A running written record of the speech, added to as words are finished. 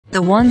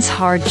The once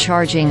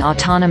hard-charging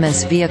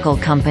autonomous vehicle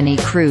company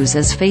Cruise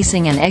is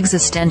facing an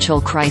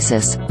existential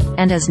crisis,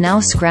 and is now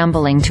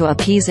scrambling to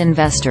appease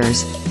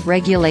investors,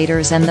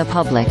 regulators and the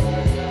public.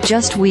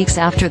 Just weeks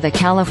after the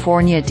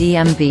California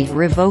DMV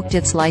revoked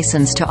its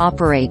license to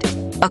operate,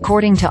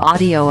 according to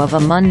audio of a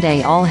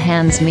Monday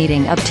all-hands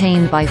meeting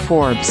obtained by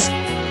Forbes.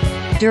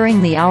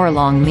 During the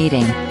hour-long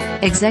meeting,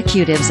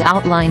 executives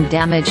outlined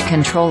damage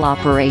control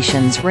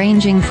operations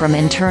ranging from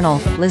internal,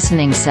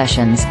 listening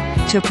sessions,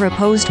 to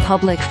proposed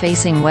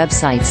public-facing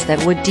websites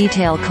that would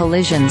detail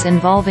collisions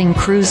involving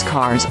Cruise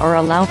cars or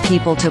allow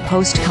people to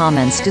post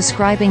comments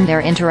describing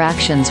their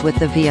interactions with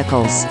the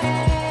vehicles.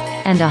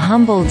 And a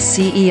humbled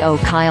CEO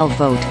Kyle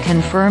Vogt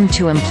confirmed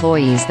to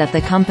employees that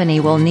the company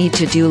will need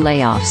to do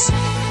layoffs.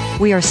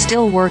 "We are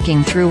still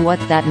working through what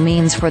that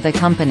means for the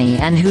company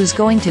and who's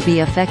going to be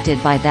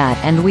affected by that,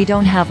 and we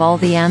don't have all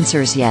the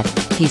answers yet,"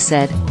 he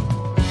said.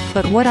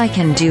 "But what I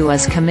can do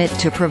is commit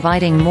to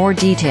providing more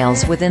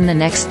details within the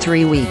next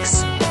 3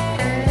 weeks."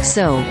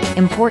 So,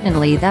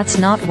 importantly, that's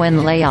not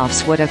when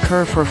layoffs would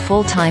occur for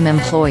full-time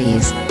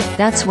employees.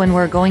 That's when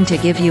we're going to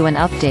give you an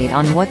update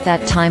on what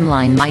that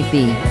timeline might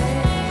be.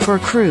 For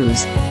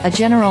Cruise, a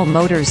General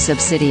Motors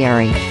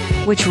subsidiary,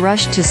 which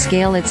rushed to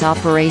scale its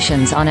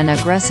operations on an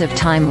aggressive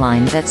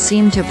timeline that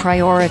seemed to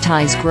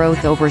prioritize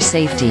growth over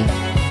safety,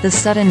 the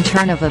sudden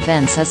turn of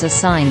events is a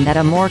sign that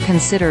a more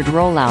considered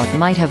rollout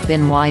might have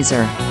been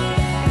wiser.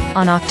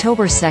 On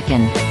October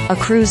 2, a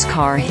Cruise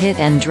car hit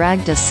and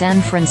dragged a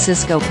San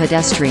Francisco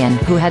pedestrian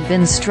who had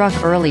been struck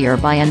earlier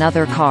by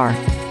another car.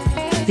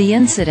 The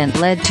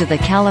incident led to the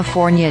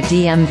California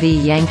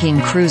DMV yanking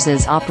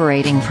Cruise's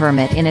operating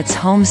permit in its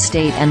home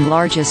state and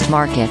largest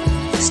market,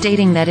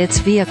 stating that its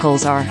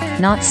vehicles are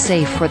not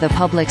safe for the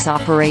public's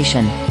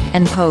operation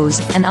and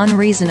pose an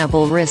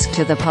unreasonable risk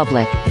to the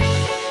public.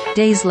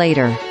 Days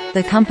later,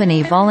 the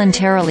company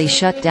voluntarily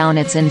shut down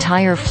its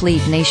entire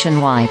fleet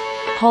nationwide,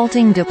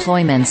 halting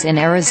deployments in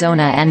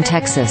Arizona and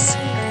Texas.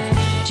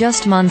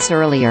 Just months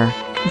earlier,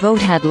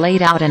 Vogt had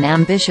laid out an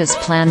ambitious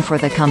plan for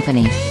the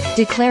company,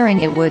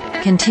 declaring it would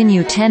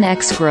continue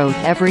 10x growth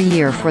every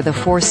year for the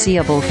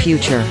foreseeable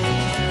future.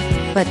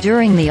 But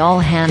during the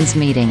all-hands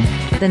meeting,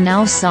 the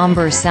now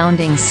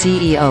somber-sounding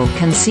CEO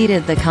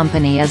conceded the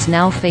company is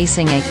now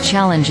facing a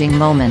challenging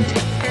moment.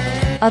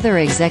 Other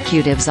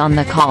executives on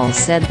the call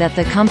said that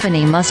the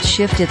company must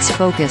shift its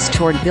focus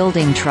toward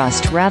building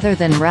trust rather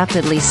than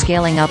rapidly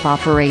scaling up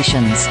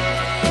operations.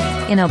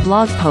 In a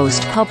blog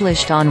post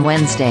published on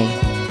Wednesday,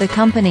 the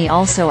company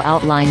also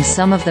outlined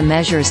some of the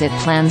measures it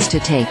plans to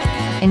take,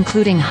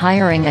 including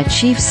hiring a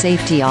chief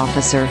safety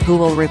officer who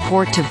will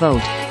report to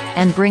Vogt,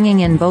 and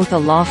bringing in both a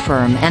law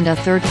firm and a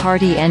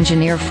third-party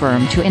engineer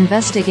firm to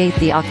investigate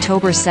the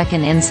October 2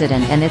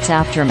 incident and its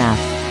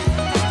aftermath.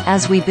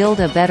 As we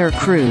build a better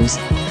Cruise,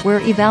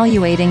 we're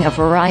evaluating a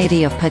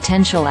variety of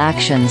potential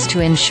actions to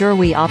ensure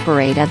we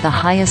operate at the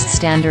highest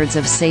standards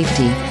of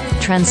safety,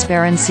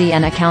 transparency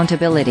and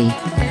accountability,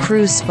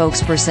 Cruise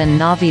spokesperson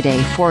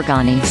Navide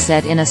Forgani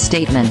said in a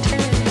statement.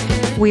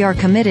 "We are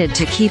committed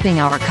to keeping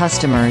our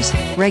customers,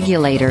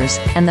 regulators,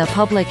 and the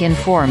public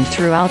informed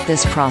throughout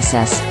this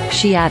process,"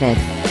 she added.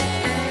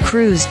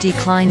 Cruise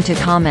declined to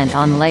comment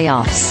on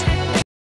layoffs.